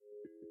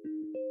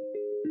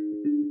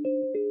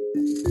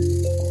Hello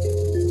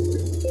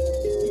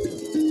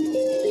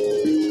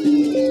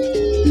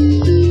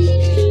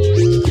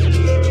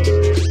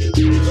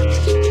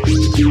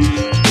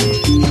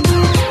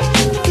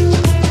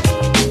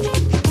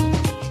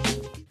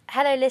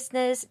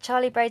listeners,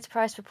 Charlie Braids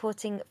Price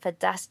reporting for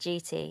Das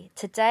Duty.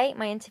 Today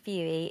my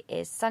interviewee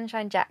is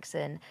Sunshine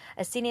Jackson,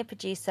 a senior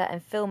producer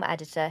and film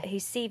editor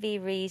whose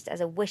CV reads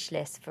as a wish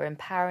list for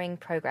empowering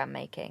programme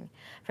making.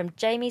 From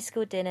Jamie's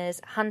School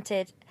Dinners,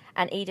 Hunted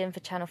and Eden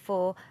for Channel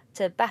 4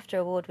 to BAFTA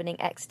award-winning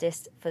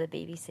Exodus for the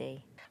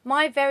BBC.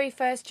 My very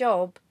first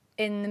job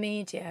in the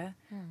media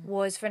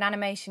was for an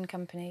animation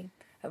company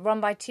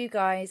run by two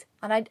guys,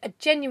 and I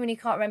genuinely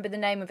can't remember the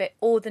name of it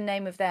or the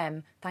name of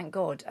them, thank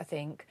God, I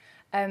think.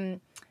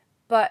 And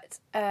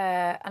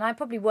I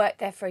probably worked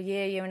there for a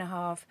year and a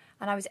half,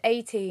 and I was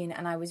 18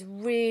 and I was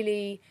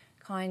really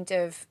kind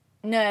of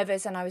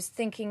nervous, and I was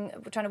trying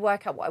to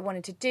work out what I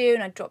wanted to do,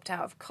 and I dropped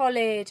out of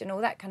college and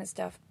all that kind of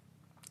stuff.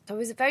 So it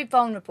was a very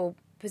vulnerable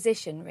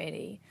position,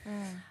 really.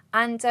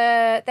 And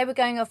they were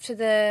going off to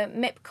the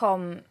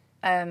MIPCOM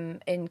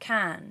in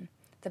Cannes,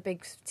 the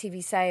big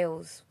TV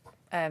sales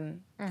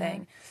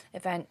event,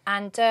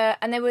 and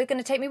they were going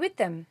to take me with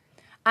them.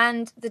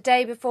 And the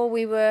day before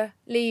we were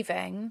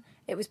leaving,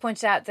 it was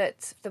pointed out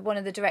that one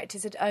of the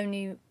directors had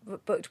only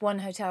booked one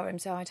hotel room,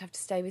 so I'd have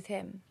to stay with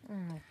him. Oh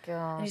my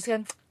God. And you just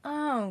go,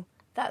 oh,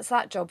 that's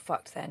that job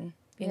fucked then,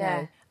 you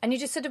know. And you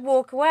just sort of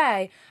walk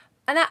away.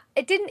 And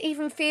it didn't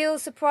even feel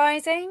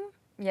surprising.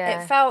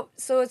 Yeah. It felt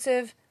sort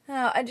of,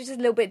 just a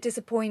little bit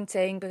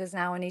disappointing, because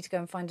now I need to go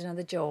and find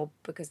another job,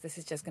 because this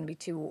is just going to be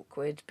too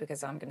awkward,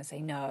 because I'm going to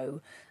say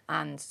no.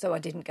 And so I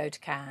didn't go to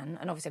Cannes.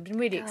 And obviously I've been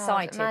really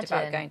excited about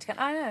going to Cannes.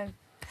 I know.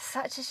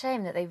 Such a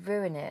shame that they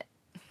ruin it.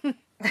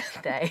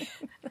 They.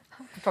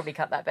 I'll probably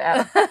cut that bit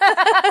out.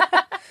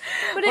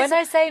 When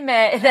I say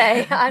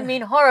they, I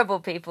mean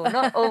horrible people,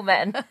 not all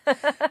men.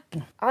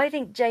 I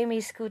think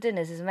Jamie's School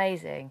Dinners is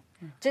amazing.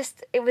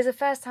 It was the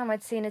first time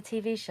I'd seen a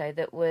TV show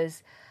that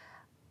was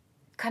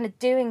kind of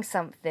doing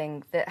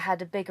something that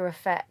had a bigger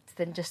effect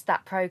than just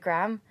that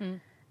programme.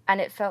 And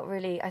it felt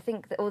really, I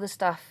think that all the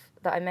stuff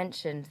that I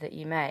mentioned that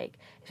you make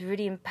is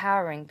really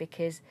empowering,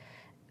 because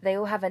they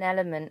all have an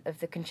element of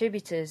the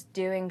contributors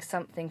doing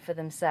something for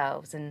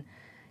themselves and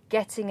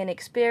getting an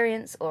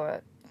experience,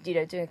 or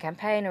doing a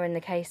campaign, or in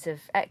the case of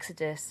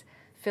Exodus,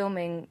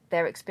 filming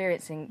their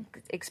experience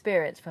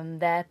from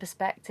their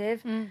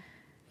perspective. And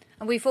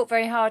we fought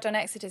very hard on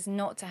Exodus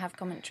not to have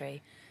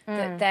commentary,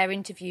 that their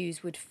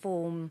interviews would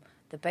form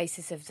the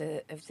basis of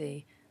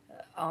the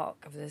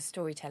arc of the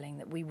storytelling,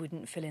 that we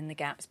wouldn't fill in the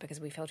gaps, because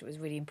we felt it was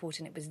really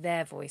important. It was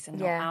their voice and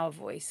not our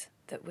voice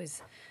that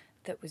was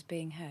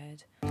being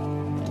heard.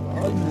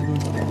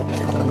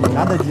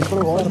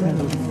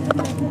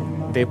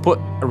 They put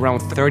around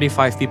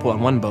 35 people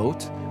on one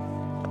boat,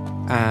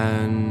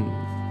 and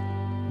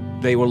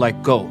they were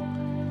like, go.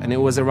 And it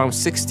was around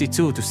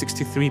 62 to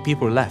 63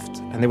 people left,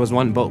 and there was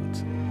one boat.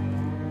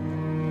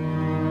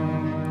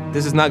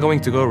 This is not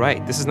going to go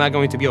right. This is not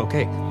going to be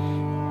okay.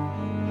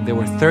 There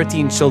were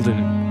 13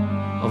 children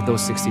of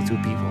those 62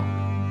 people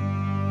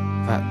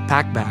that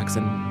packed bags,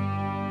 and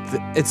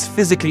it's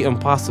physically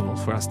impossible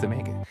for us to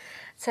make it.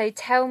 So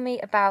tell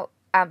me about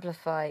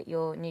Amplify,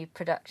 your new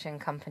production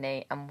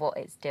company, and what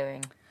it's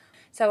doing.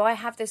 So I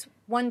have this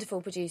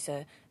wonderful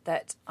producer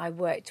that I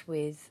worked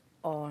with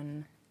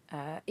on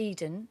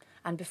Eden,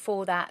 and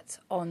before that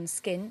on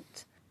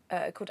Skint,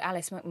 called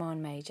Alice McMahon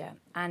Major.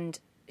 And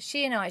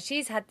she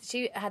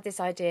had this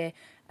idea,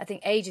 I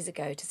think ages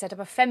ago, to set up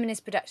a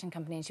feminist production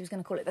company, and she was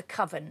going to call it The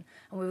Coven,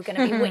 and we were going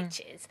to be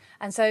witches.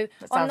 And so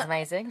that sounds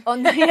amazing.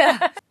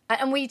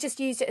 And we just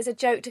used it as a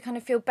joke to kind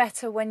of feel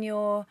better when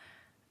you're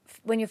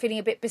feeling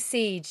a bit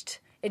besieged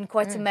in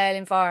quite a male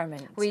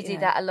environment. We do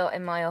that a lot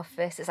in my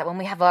office. It's like, when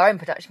we have our own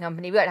production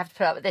company, we won't have to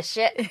put up with this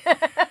shit.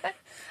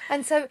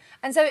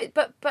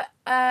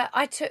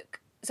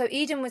 So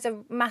Eden was a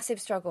massive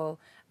struggle.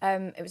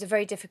 It was a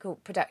very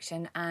difficult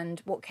production,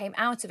 and what came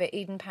out of it,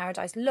 Eden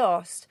Paradise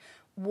Lost,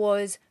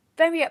 was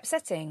very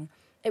upsetting.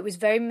 It was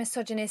very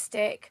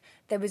misogynistic.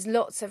 There was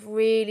lots of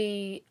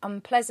really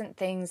unpleasant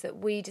things that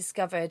we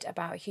discovered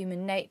about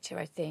human nature,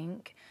 I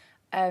think,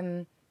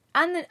 and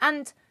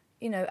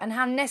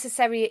how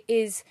necessary it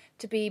is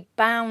to be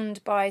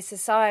bound by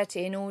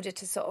society in order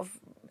to sort of,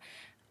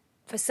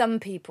 for some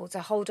people, to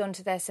hold on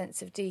to their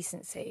sense of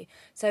decency.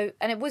 So,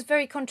 and it was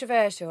very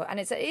controversial, and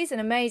it is an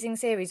amazing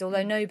series,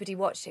 although nobody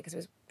watched it,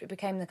 because it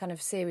became the kind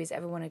of series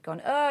everyone had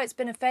gone, oh, it's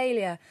been a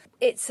failure.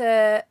 It's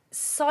a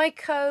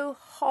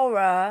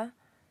psycho-horror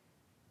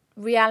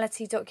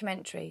reality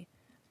documentary,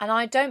 and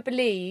I don't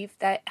believe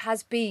there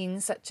has been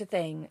such a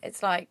thing.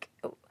 It's like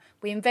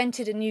we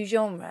invented a new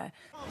genre.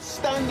 I can't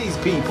stand these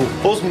people.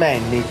 Us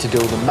men need to do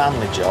the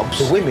manly jobs.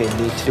 The women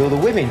need to do the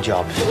women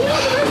jobs. You're the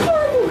most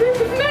horrible group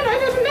of men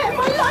I've ever met in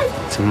my life.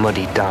 It's a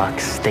muddy, dark,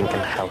 stinking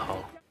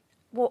hellhole.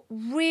 What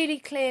really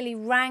clearly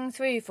rang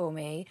through for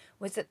me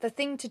was that the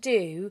thing to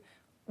do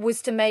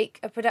was to make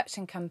a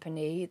production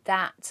company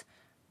that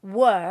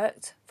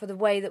worked for the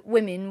way that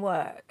women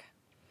work.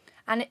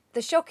 And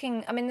the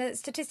shocking, I mean, the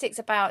statistics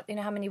about, you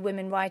know, how many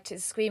women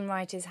writers,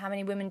 screenwriters, how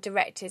many women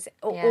directors,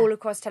 all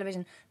across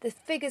television, the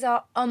figures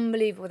are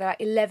unbelievable. They're like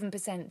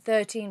 11%,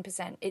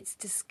 13%. It's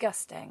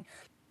disgusting.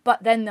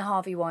 But then the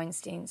Harvey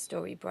Weinstein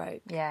story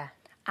broke. Yeah.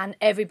 And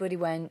everybody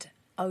went,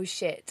 oh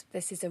shit,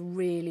 this is a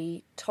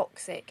really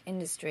toxic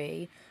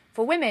industry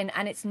for women.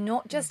 And it's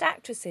not just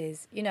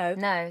actresses, you know.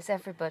 No, it's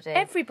everybody.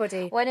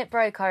 Everybody. When it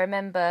broke, I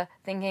remember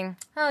thinking,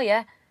 oh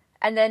yeah.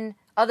 And then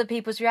other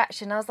people's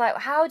reaction, I was like,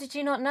 how did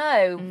you not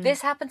know?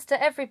 This happens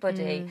to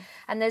everybody.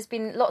 And there's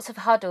been lots of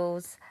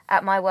huddles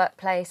at my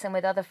workplace and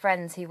with other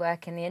friends who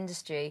work in the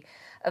industry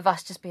of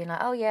us just being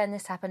like, oh yeah, and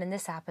this happened and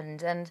this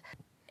happened. And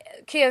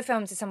Keogh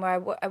Films is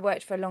somewhere I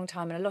worked for a long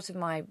time, and a lot of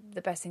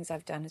the best things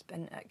I've done has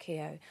been at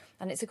Keogh,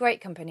 and it's a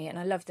great company, and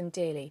I love them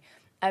dearly.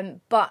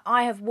 But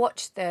I have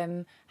watched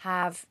them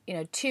have, you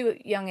know, 2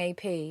 young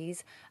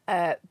APs,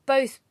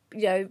 both,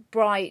 you know,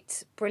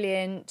 bright,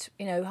 brilliant,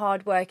 you know,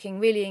 hardworking,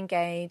 really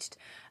engaged.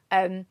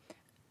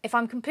 If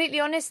I'm completely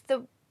honest,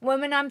 the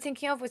woman I'm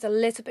thinking of was a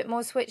little bit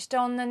more switched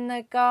on than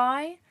the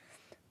guy,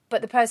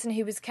 but the person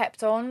who was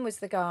kept on was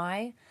the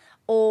guy.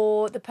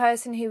 Or the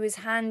person who was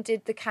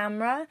handed the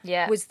camera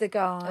was the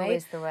guy.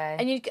 Always the way.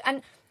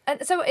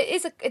 And so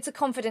it's a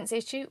confidence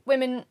issue.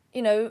 Women,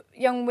 you know,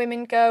 young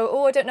women go,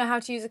 oh, I don't know how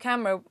to use a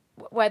camera,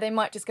 where they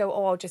might just go,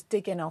 oh, I'll just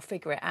dig in, I'll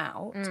figure it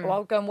out. Or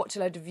I'll go and watch a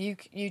load of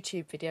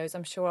YouTube videos,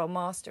 I'm sure I'll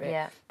master it.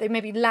 Yeah. They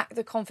maybe lack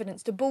the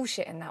confidence to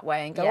bullshit in that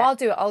way and go, I'll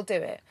do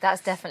it.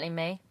 That's definitely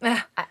me.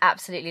 I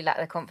absolutely lack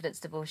the confidence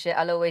to bullshit.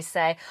 I'll always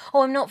say,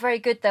 oh, I'm not very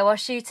good though, I'll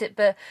shoot it,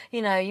 but,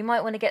 you know, you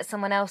might want to get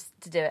someone else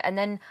to do it. And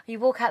then you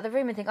walk out the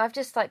room and think, I've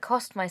just, like,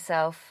 cost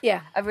myself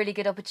a really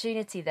good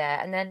opportunity there.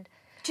 And then...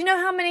 Do you know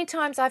how many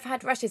times I've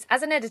had rushes?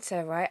 As an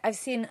editor, right, I've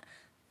seen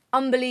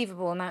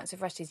unbelievable amounts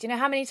of rushes. Do you know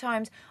how many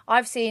times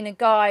I've seen a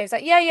guy who's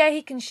like, yeah,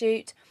 he can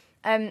shoot,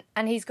 and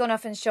he's gone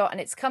off and shot,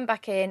 and it's come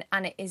back in,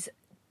 and it is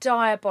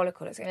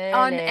diabolical. It's really?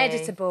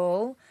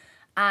 Uneditable,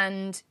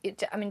 and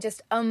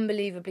just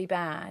unbelievably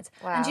bad.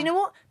 Wow. And do you know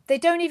what? They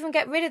don't even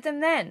get rid of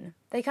them then.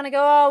 They kind of go,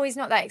 oh, he's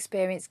not that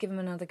experienced, give him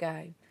another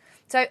go.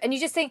 So, and you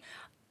just think,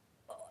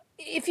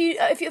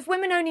 if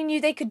women only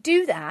knew they could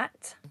do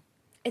that,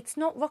 it's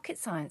not rocket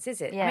science, is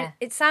it? Yeah. I mean,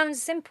 it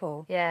sounds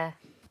simple. Yeah.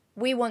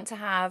 We want to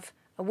have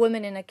a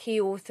woman in a key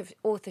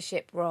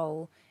authorship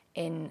role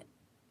in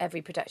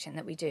every production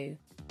that we do.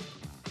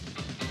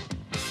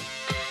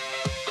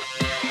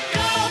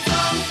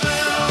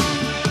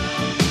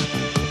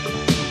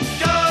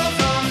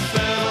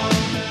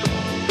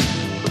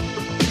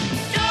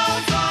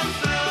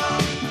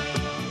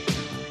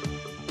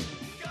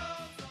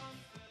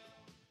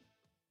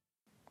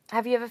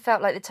 Have you ever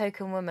felt like the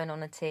token woman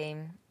on a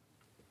team?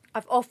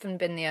 I've often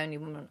been the only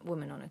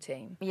woman on a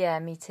team. Yeah,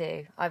 me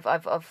too. I've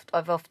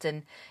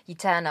often, you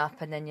turn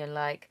up and then you're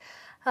like,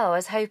 oh, I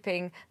was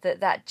hoping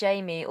that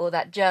Jamie or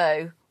that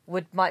Joe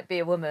might be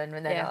a woman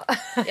when they're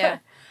not. Yeah.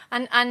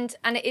 And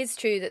it is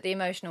true that the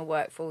emotional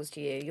work falls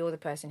to you. You're the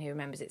person who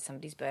remembers it's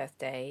somebody's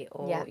birthday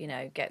or, you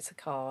know, gets a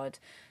card,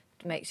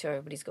 makes sure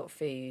everybody's got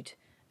food.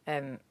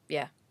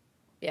 Yeah,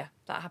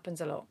 that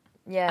happens a lot.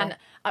 Yeah. And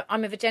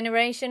I'm of a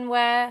generation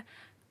where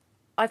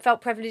I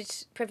felt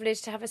privileged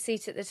to have a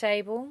seat at the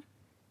table.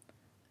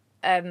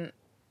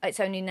 It's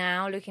only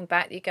now, looking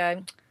back, you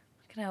go,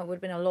 it would have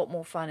been a lot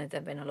more fun if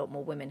there'd been a lot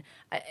more women.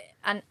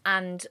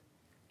 And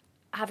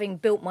having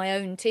built my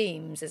own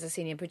teams as a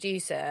senior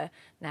producer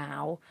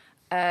now,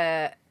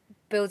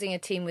 building a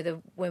team with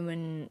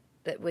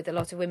a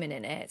lot of women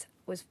in it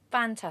was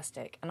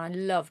fantastic, and I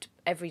loved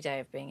every day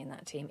of being in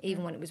that team,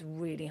 even when it was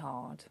really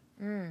hard.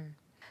 And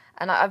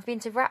I've been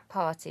to rap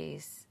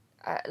parties.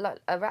 Like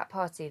a rap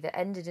party that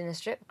ended in a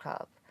strip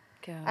club.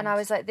 God. And I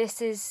was like,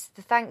 this is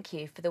the thank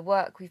you for the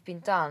work we've been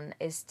done,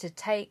 is to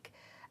take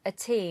a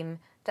team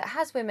that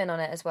has women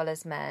on it as well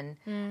as men.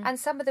 And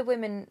some of the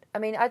women, I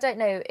mean, I don't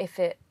know if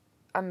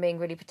I'm being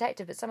really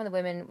protective, but some of the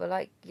women were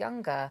like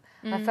younger.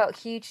 I felt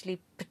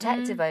hugely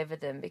protective over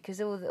them because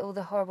all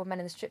the horrible men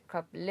in the strip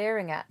club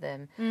leering at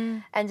them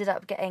ended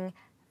up getting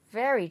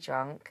very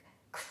drunk,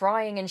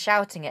 crying and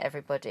shouting at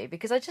everybody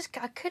because I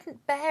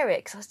couldn't bear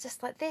it, because I was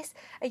just like,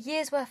 a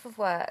year's worth of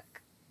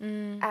work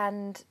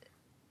and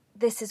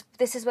this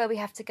is where we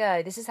have to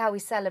go, this is how we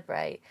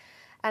celebrate.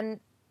 And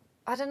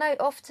I don't know,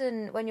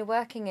 often when you're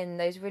working in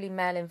those really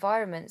male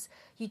environments,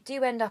 you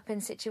do end up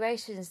in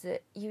situations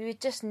that you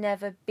would just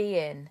never be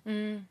in.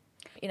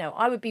 You know,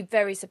 I would be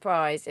very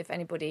surprised if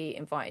anybody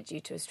invited you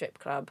to a strip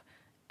club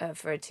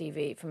from a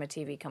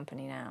TV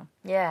company now.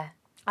 Yeah.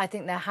 I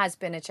think there has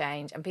been a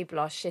change, and people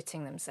are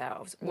shitting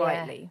themselves,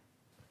 rightly.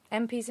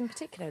 MPs in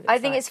particular. I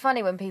think it's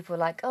funny when people are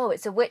like, oh,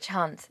 it's a witch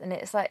hunt. And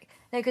it's like,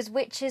 no, because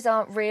witches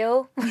aren't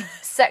real.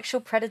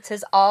 Sexual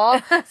predators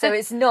are. So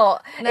it's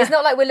not. No. It's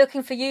not like we're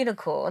looking for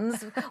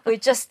unicorns. We're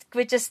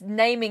just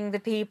naming the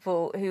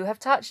people who have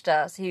touched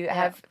us, who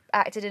have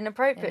acted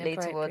inappropriately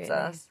towards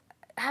us.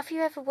 Have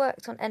you ever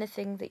worked on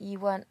anything that you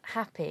weren't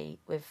happy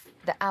with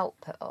the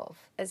output of?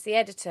 As the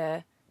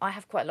editor, I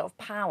have quite a lot of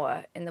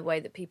power in the way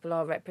that people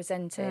are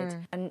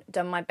represented, and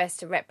done my best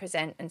to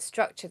represent and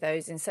structure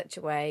those in such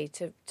a way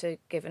to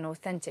give an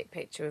authentic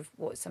picture of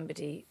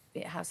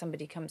how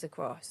somebody comes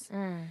across.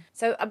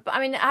 So, I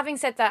mean, having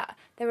said that,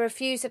 there were a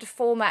few sort of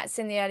formats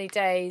in the early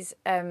days.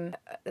 There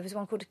was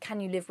one called Can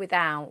You Live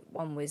Without?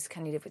 One was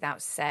Can You Live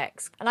Without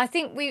Sex? And I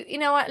think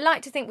I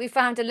like to think we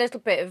found a little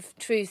bit of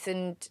truth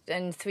and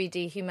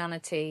 3D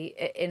humanity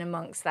in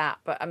amongst that.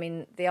 But, I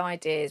mean, the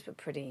ideas were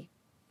pretty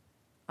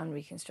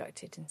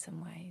unreconstructed in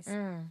some ways.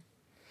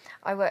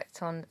 I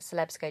worked on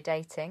Celebs Go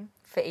Dating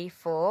for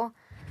E4,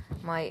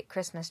 my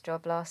Christmas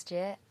job last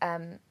year,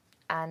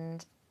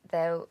 and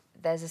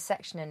there's a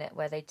section in it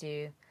where they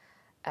do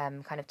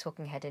kind of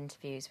talking head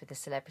interviews with the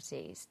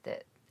celebrities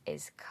that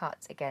is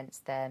cut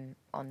against them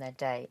on their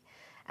date,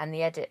 and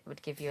the edit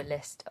would give you a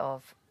list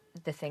of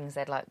the things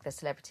they'd like the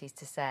celebrities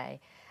to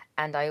say,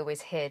 and I always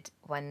hid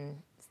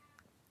when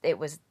it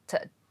was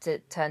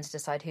turn to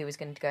decide who was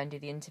going to go and do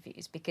the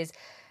interviews, because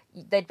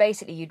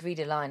you'd read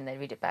a line and they'd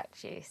read it back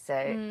to you. So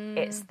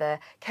it's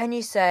can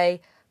you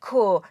say,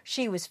 cool,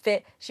 she was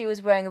fit, she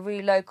was wearing a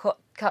really low cut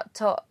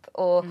top,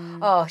 or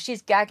oh,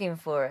 she's gagging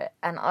for it.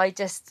 And I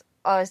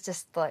was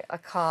just like, I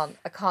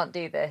can't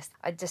do this.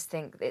 I just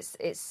think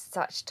it's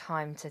such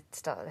time to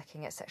start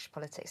looking at sexual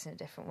politics in a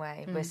different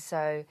way. We're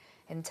so,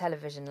 in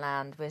television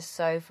land, we're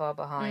so far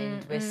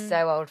behind. We're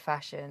so old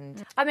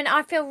fashioned. I mean,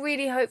 I feel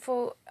really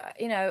hopeful.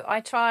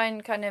 I try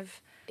and kind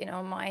of,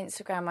 on my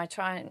Instagram, I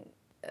try and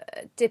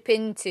dip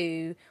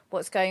into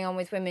what's going on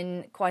with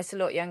women quite a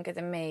lot younger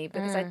than me,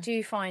 because I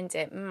do find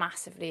it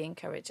massively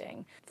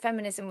encouraging.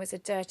 Feminism was a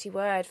dirty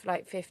word for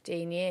like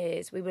 15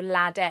 years. We were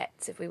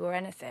ladettes if we were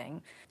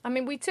anything. I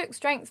mean, we took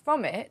strength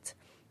from it,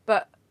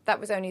 but that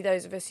was only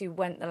those of us who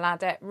went the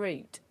ladette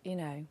route,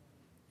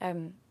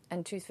 and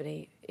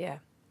truthfully, yeah,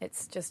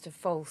 it's just a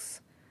false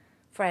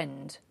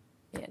friend.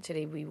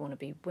 Actually, we want to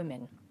be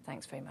women.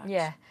 Thanks very much.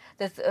 Yeah,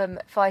 the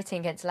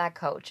fighting against lad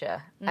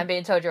culture and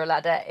being told you're a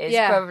ladette is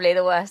probably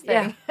the worst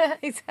thing. Yeah,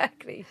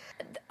 exactly.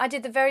 I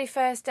did the very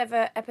first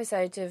ever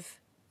episode of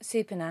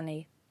Super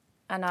Nanny,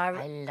 and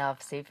I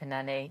love Super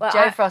Nanny. Well,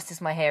 Jo Frost is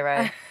my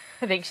hero.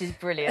 I think she's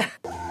brilliant.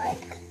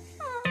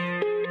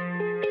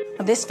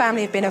 This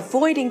family have been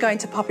avoiding going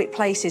to public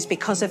places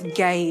because of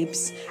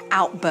Gabe's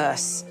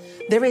outbursts.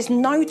 There is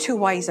no two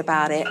ways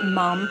about it.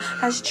 Mum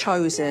has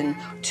chosen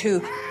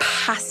to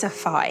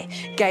pacify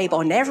Gabe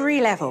on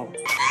every level.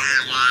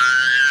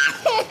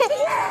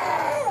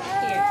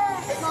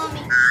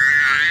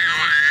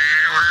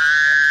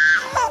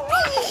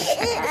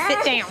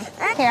 Sit down.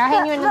 Here, I'll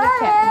hang you into the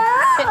chair.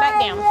 Sit back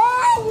down.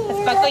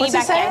 Let's buckle you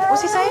back in.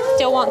 What's he saying?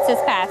 Still wants his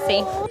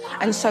passy.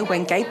 And so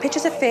when Gabe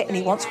pitches a fit and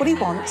he wants what he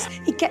wants,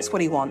 he gets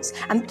what he wants.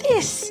 And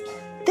this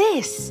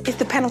is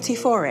the penalty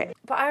for it.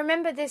 But I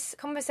remember this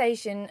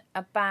conversation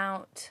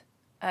about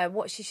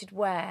what she should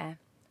wear,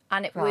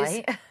 and it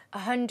was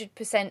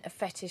 100% a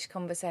fetish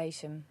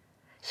conversation.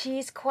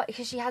 She's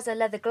because she has her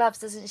leather gloves,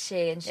 doesn't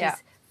she? And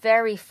she's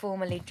very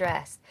formally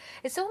dressed.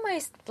 It's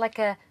almost like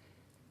a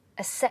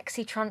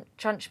sexy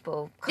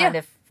Trunchbull kind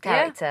of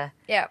character.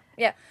 Yeah.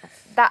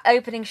 That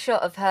opening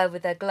shot of her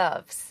with her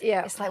gloves.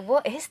 Yeah. It's like,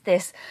 what is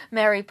this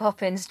Mary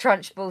Poppins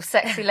Trunchbull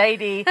sexy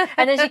lady?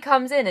 And then she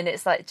comes in and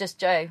it's like just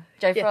Jo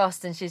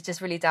Frost, and she's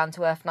just really down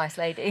to earth, nice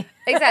lady.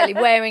 Exactly,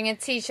 wearing a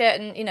t-shirt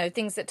and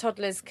things that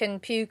toddlers can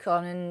puke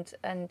on,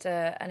 and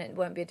it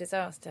won't be a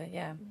disaster.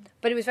 Yeah,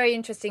 but it was very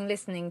interesting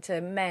listening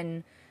to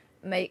men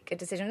make a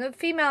decision. The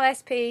female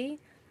SP,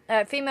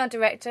 female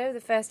director,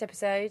 the first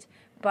episode.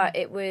 But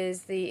it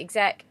was the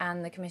exec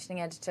and the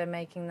commissioning editor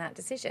making that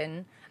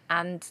decision.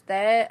 And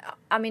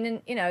I'd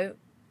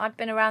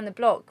been around the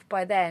block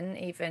by then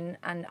even,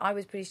 and I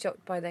was pretty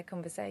shocked by their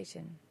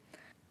conversation.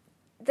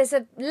 There's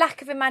a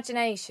lack of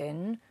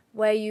imagination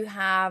where you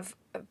have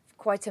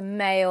quite a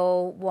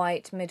male,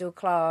 white,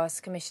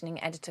 middle-class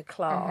commissioning editor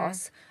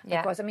class. Yeah.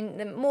 Of course, I mean,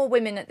 there are more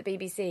women at the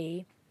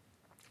BBC,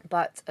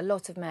 but a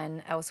lot of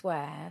men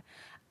elsewhere.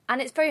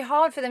 And it's very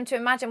hard for them to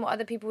imagine what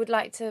other people would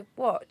like to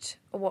watch,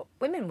 or what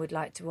women would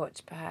like to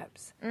watch,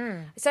 perhaps.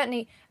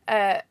 Certainly,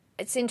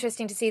 it's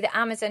interesting to see that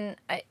Amazon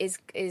is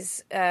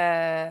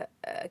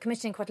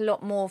commissioning quite a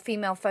lot more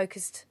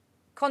female-focused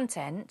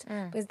content,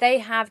 because they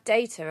have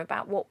data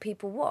about what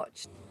people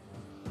watch.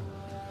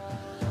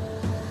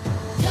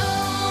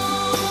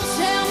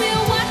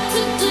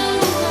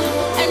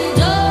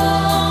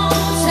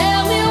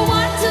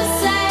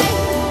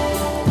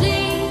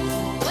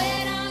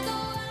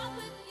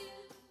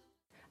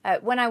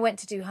 When I went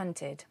to do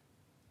Hunted,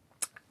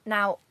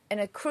 now in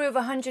a crew of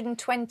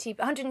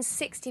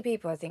 160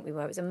 people, I think we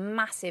were. It was a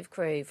massive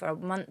crew for a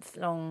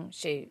month-long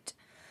shoot.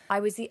 I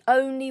was the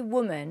only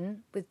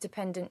woman with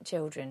dependent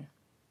children.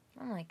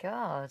 Oh my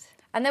God.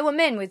 And there were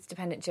men with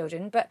dependent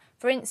children, but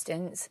for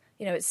instance,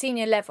 at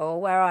senior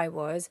level where I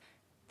was,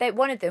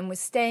 one of them was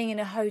staying in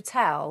a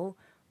hotel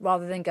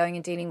rather than going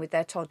and dealing with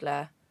their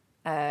toddler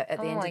at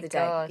the end of the day.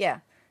 God. Yeah.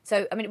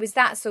 So, I mean, it was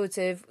that sort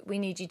of, we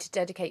need you to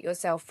dedicate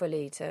yourself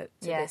fully to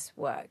this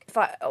work.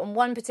 On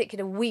one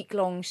particular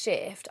week-long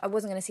shift, I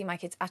wasn't going to see my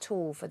kids at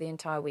all for the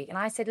entire week. And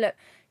I said, look,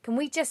 can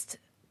we just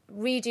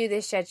redo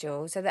this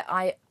schedule so that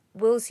I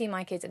will see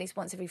my kids at least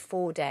once every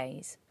 4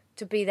 days,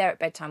 to be there at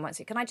bedtime once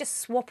a week? Can I just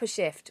swap a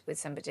shift with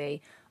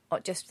somebody, or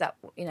just that,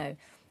 you know?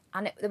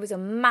 And there was a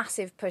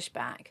massive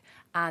pushback.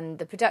 And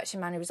the production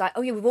manager was like,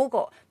 oh, yeah, we've all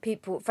got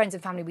people, friends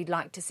and family we'd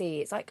like to see.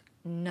 It's like,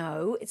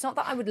 no, it's not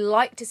that I would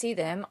like to see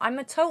them. I'm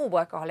a total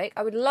workaholic.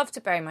 I would love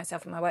to bury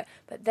myself in my work.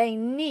 But they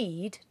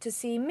need to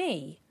see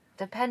me.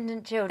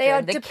 Dependent children. They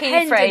are the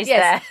dependent, key phrase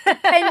yes, there.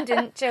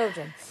 Dependent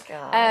children.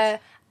 God.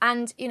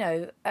 And, you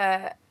know...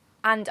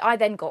 and I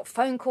then got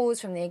phone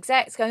calls from the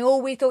execs going, oh,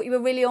 we thought you were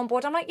really on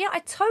board. I'm like, yeah, I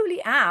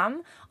totally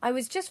am. I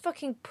was just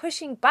fucking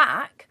pushing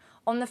back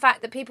on the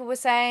fact that people were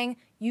saying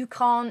you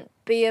can't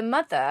be a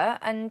mother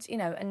and, you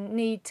know, and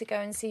need to go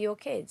and see your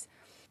kids.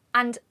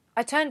 And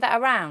I turned that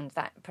around,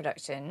 that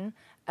production,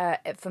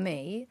 for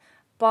me,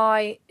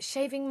 by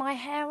shaving my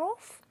hair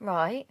off.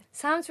 Right.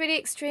 Sounds really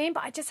extreme,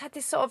 but I just had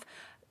this sort of...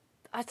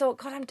 I thought,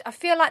 God, I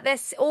feel like they're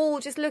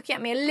all just looking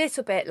at me a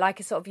little bit like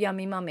a sort of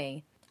yummy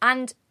mummy.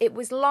 And it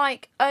was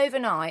like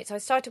overnight, so I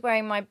started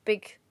wearing my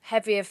big,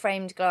 heavier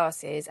framed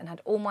glasses and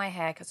had all my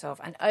hair cut off.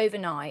 And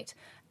overnight,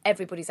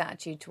 everybody's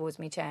attitude towards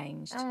me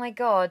changed. Oh, my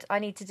God, I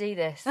need to do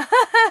this.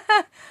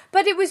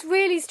 But it was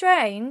really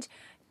strange.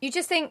 You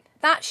just think,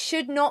 that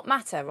should not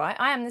matter, right?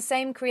 I am the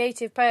same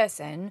creative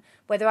person,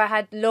 whether I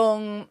had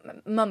long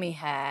mummy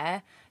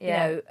hair, you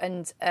know,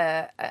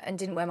 and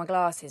didn't wear my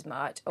glasses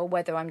much, or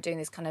whether I'm doing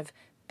this kind of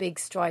big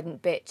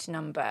strident bitch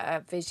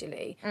number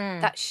visually.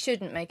 That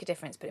shouldn't make a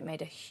difference, but it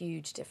made a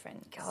huge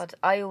difference. God,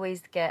 I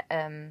always get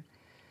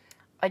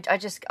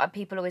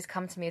people always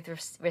come to me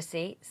with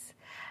receipts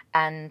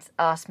and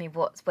ask me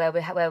where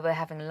we're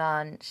having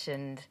lunch,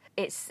 and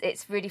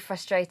it's really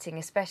frustrating,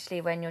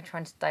 especially when you're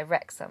trying to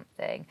direct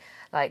something.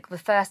 Like the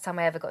first time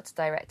I ever got to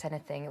direct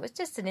anything, it was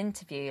just an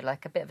interview,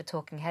 like a bit of a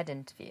talking head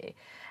interview,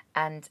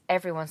 and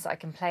everyone started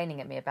complaining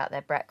at me about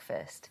their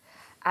breakfast,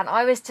 and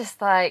I was just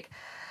like,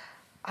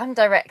 I'm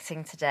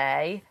directing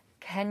today.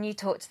 Can you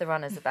talk to the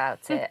runners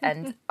about it?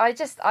 And I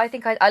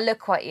think I look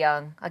quite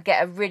young. I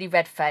get a really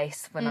red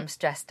face when I'm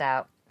stressed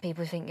out.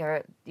 People think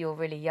you're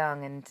really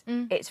young,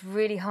 and it's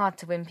really hard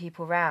to win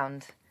people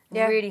round.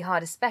 Yeah. Really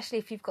hard, especially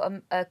if you've got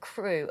a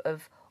crew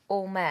of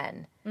all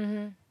men,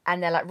 and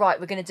they're like, right,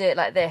 we're going to do it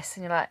like this,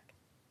 and you're like,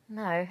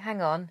 no,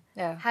 hang on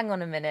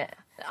a minute.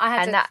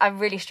 I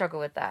really struggle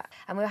with that.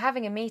 And we were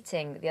having a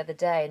meeting the other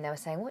day, and they were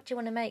saying, what do you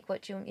want to make?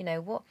 I'm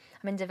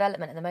in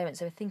development at the moment,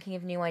 so we're thinking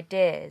of new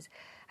ideas.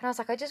 And I was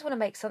like, I just want to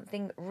make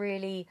something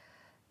really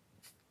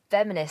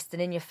feminist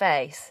and in your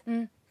face,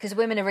 because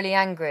women are really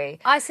angry.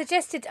 I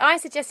suggested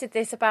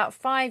this about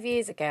 5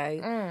 years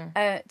ago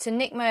to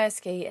Nick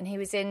Mursky, and he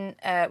was in.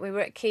 We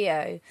were at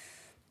Keogh,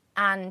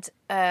 and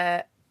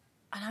I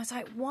was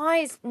like, why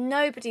is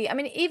nobody? I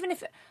mean,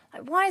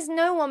 why is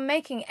no one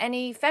making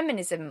any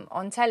feminism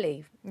on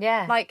telly?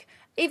 Yeah, like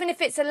even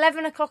if it's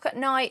 11 o'clock at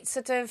night,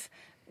 sort of,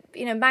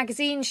 you know,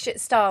 magazine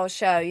style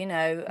show, you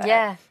know.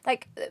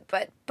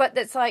 But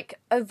that's like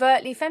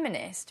overtly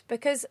feminist,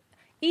 because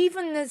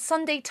even the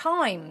Sunday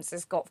Times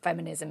has got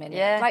feminism in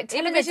it. Like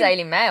even the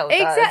Daily Mail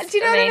does. Exactly. Do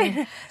you know what I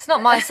mean? It's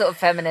not my sort of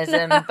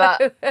feminism,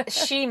 but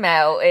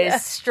she-mail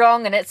is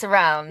strong and it's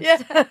around.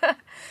 Yeah.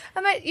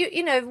 I mean,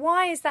 you know,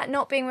 why is that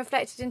not being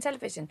reflected in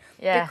television?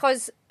 Yeah.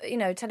 Because, you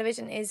know,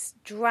 television is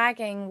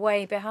dragging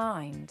way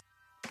behind.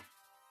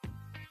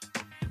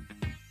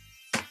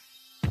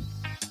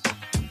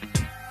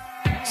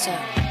 So,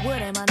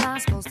 what am I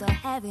not supposed to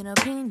have an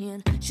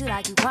opinion? Should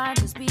I keep quiet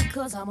just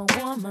because I'm a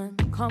woman?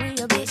 Call me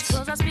a bitch,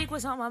 cause I speak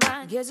what's on my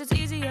mind. Guess it's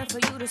easier for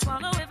you to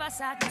swallow if I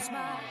sat and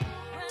smile.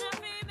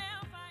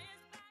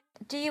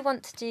 Do you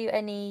want to do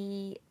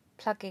any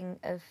plugging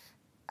of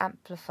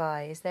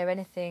Amplify? Is there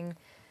anything...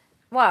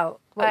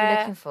 Well, what are you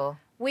looking for?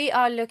 We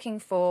are looking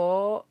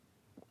for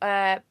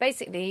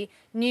basically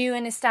new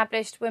and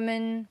established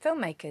women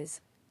filmmakers,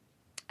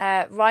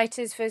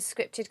 writers for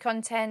scripted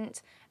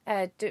content,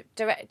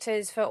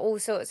 directors for all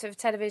sorts of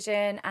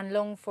television and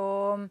long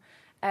form,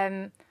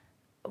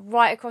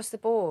 right across the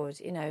board.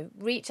 You know,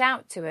 reach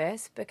out to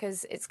us,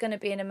 because it's going to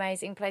be an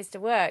amazing place to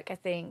work, I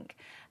think.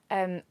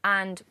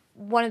 And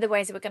one of the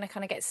ways that we're going to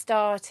kind of get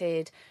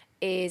started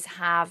is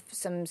have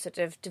some sort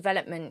of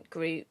development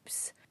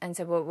groups. And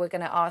so we're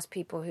going to ask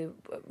people who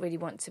really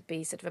want to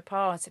be sort of a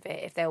part of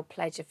it if they'll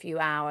pledge a few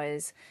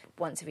hours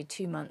once every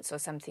 2 months or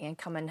something and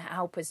come and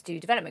help us do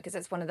development, because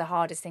that's one of the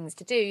hardest things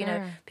to do. You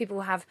know,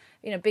 people have,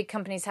 you know, big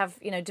companies have,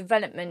 you know,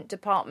 development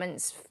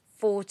departments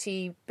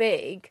 40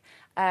 big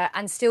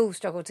and still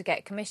struggle to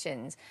get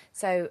commissions.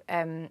 So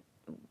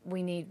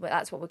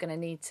that's what we're going to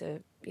need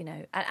to, you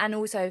know, and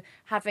also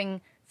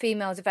having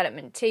female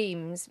development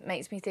teams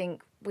makes me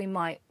think we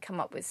might come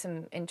up with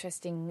some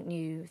interesting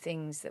new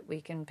things that we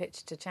can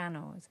pitch to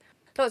channels.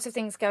 Lots of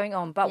things going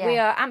on, but we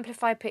are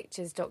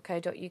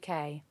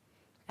amplifypictures.co.uk.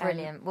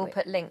 Brilliant. We'll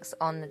put links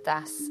on the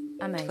DAS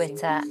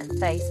Twitter and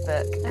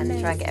Facebook and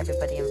try and get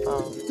everybody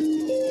involved.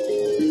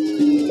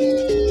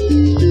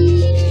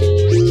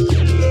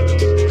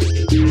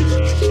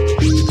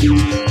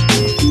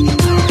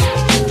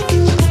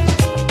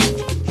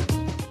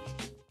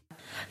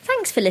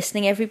 for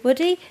listening,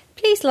 everybody.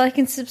 Please like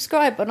and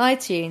subscribe on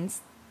iTunes.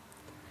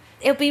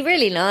 It'll be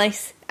really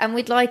nice, and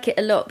we'd like it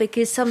a lot,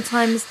 because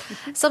sometimes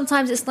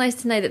it's nice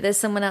to know that there's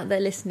someone out there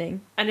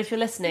listening. And if you're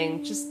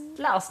listening, just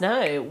let us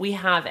know. We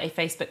have a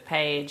Facebook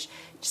page.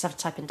 Just have to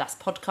type in Das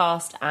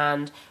Podcast,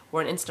 and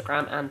we're on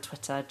Instagram and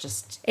Twitter.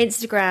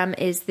 Instagram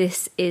is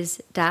This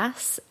Is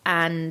Das,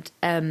 and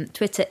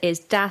Twitter is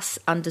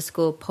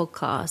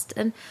Das_podcast.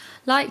 And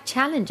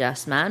challenge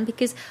us, man,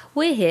 because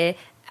we're here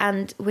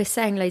and we're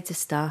saying loads of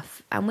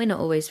stuff, and we're not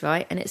always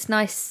right, and it's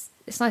nice.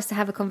 It's nice to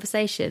have a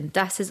conversation.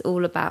 Das is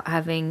all about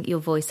having your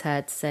voice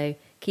heard, so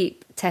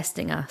keep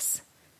testing us.